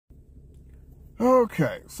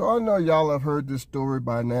Okay, so I know y'all have heard this story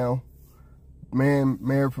by now. Man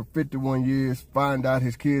married for 51 years, find out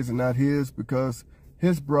his kids are not his because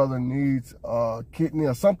his brother needs a kidney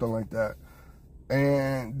or something like that.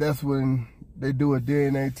 And that's when they do a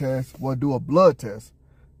DNA test, well, do a blood test.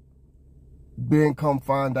 Then come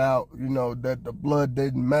find out, you know, that the blood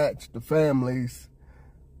didn't match the families.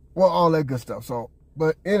 Well, all that good stuff. So,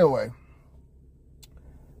 but anyway,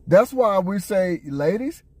 that's why we say,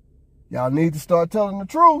 ladies, y'all need to start telling the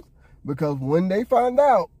truth, because when they find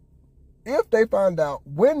out, if they find out,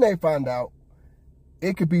 when they find out,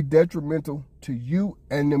 it could be detrimental to you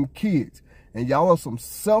and them kids. And y'all are some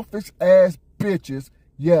selfish ass bitches.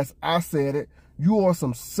 Yes, I said it. You are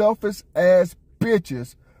some selfish ass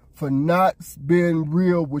bitches for not being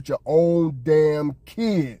real with your own damn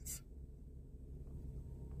kids.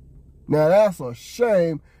 Now that's a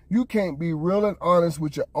shame. You can't be real and honest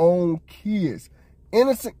with your own kids.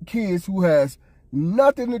 Innocent kids who has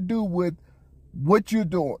nothing to do with what you're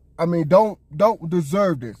doing. I mean, don't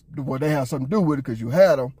deserve this. Well, they have something to do with it because you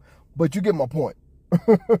had them, but you get my point.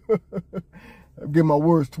 Get my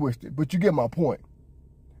words twisted, but you get my point.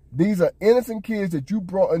 These are innocent kids that you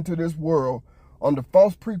brought into this world under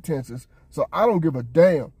false pretenses. So I don't give a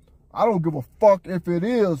damn. I don't give a fuck if it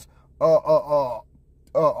is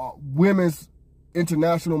Women's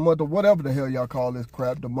International Month or whatever the hell y'all call this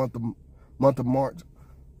crap, the month of March.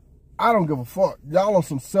 I don't give a fuck. Y'all are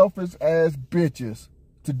some selfish ass bitches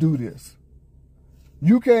to do this.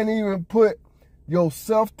 You can't even put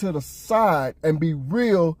yourself to the side and be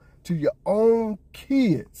real to your own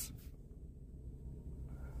kids.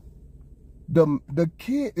 The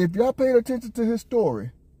kid, if y'all paid attention to his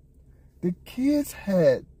story, the kids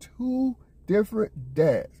had two different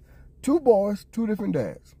dads. Two boys, two different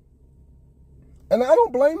dads. And I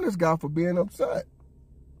don't blame this guy for being upset.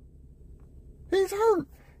 He's hurt.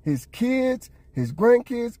 His kids, his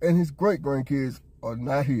grandkids, and his great-grandkids are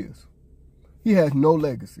not his. He has no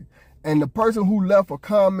legacy. And the person who left a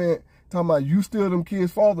comment talking about you still them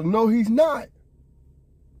kids' father, no, he's not.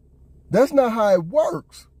 That's not how it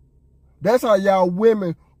works. That's how y'all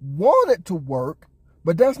women want it to work,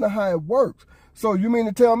 but that's not how it works. So you mean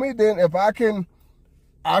to tell me then if I can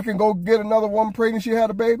go get another woman pregnant, she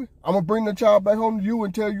had a baby, I'm going to bring the child back home to you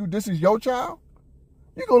and tell you this is your child?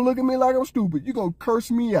 You're going to look at me like I'm stupid. You're going to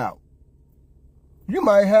curse me out. You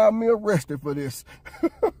might have me arrested for this.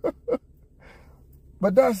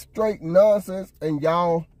 But that's straight nonsense, and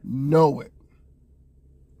y'all know it.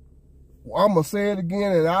 I'm going to say it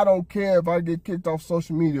again, and I don't care if I get kicked off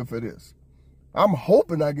social media for this. I'm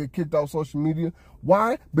hoping I get kicked off social media.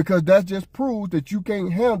 Why? Because that just proves that you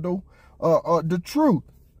can't handle the truth.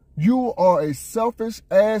 You are a selfish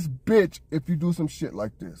ass bitch if you do some shit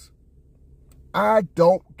like this. I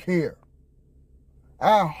don't care.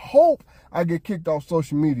 I hope I get kicked off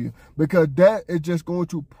social media because that is just going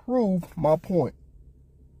to prove my point.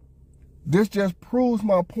 This just proves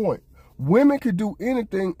my point. Women could do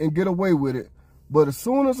anything and get away with it, but as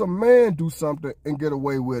soon as a man do something and get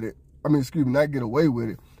away with it, I mean, excuse me, not get away with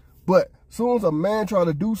it, but as soon as a man try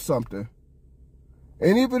to do something,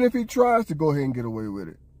 and even if he tries to go ahead and get away with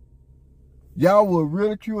it, y'all will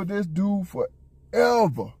ridicule this dude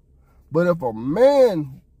forever. But if a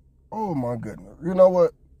man, oh my goodness, you know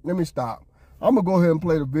what? Let me stop. I'm going to go ahead and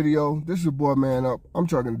play the video. This is your boy, Man Up. I'm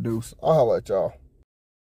Trucking the Deuce. I'll holler at y'all.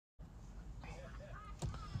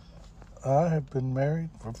 I have been married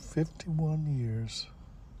for 51 years.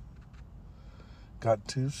 Got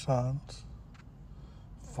 2 sons,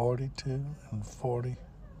 42 and 40.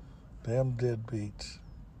 Damn deadbeats.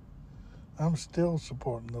 I'm still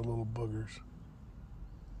supporting the little boogers.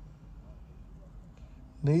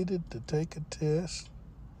 Needed to take a test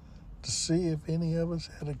to see if any of us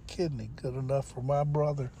had a kidney good enough for my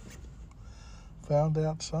brother. Found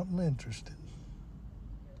out something interesting.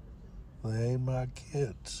 They ain't my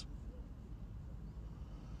kids.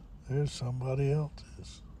 There's somebody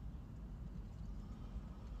else's.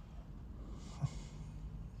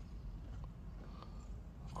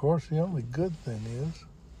 Of course, the only good thing is,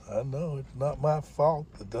 I know it's not my fault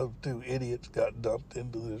that those 2 idiots got dumped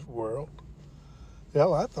into this world.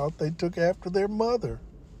 Hell, I thought they took after their mother.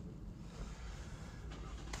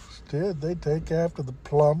 Instead, they take after the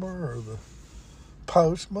plumber or the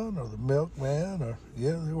postman or the milkman, or,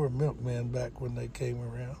 yeah, they were milkmen back when they came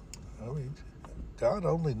around. I mean, God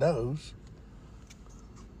only knows.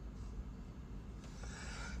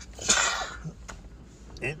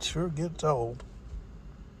 It sure gets old.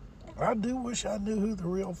 I do wish I knew who the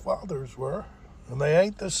real fathers were. And they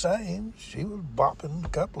ain't the same. She was bopping a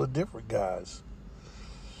couple of different guys.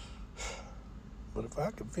 But if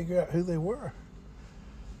I could figure out who they were,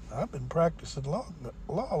 I've been practicing law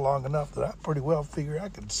long enough that I pretty well figure I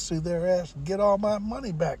can sue their ass and get all my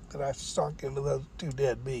money back that I sunk into those two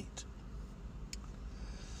deadbeats.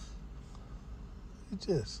 It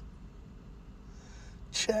just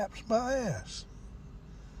chaps my ass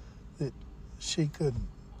that she couldn't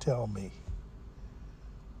tell me.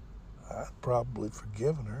 I'd probably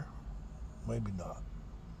forgiven her. Maybe not.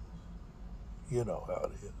 You know how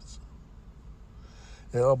it is.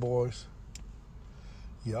 Hell, boys,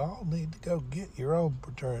 y'all need to go get your own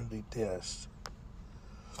paternity test.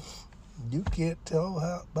 You can't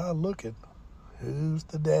tell by looking who's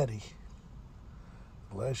the daddy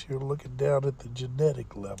unless you're looking down at the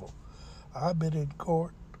genetic level. I've been in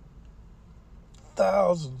court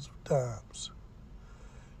thousands of times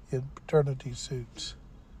in paternity suits,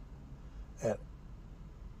 and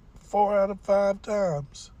 4 out of 5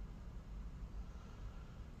 times,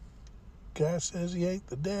 guy says he ain't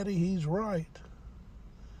the daddy, he's right.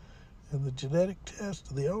 And the genetic test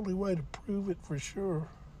is the only way to prove it for sure.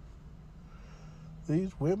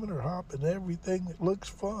 These women are hopping everything that looks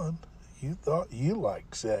fun. You thought you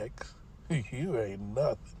liked sex. You ain't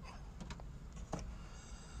nothing.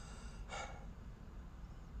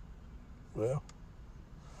 Well,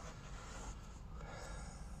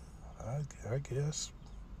 I guess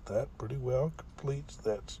that pretty well completes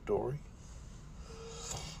that story.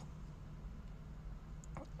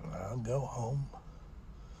 I'll go home,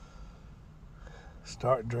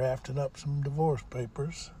 start drafting up some divorce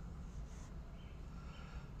papers,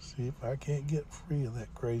 see if I can't get free of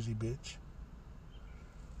that crazy bitch.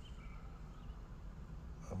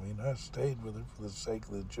 I mean, I stayed with her for the sake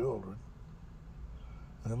of the children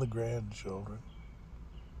and the grandchildren,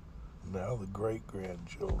 now the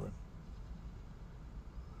great-grandchildren.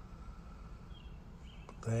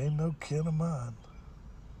 But they ain't no kin of mine.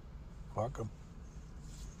 Fuck 'em.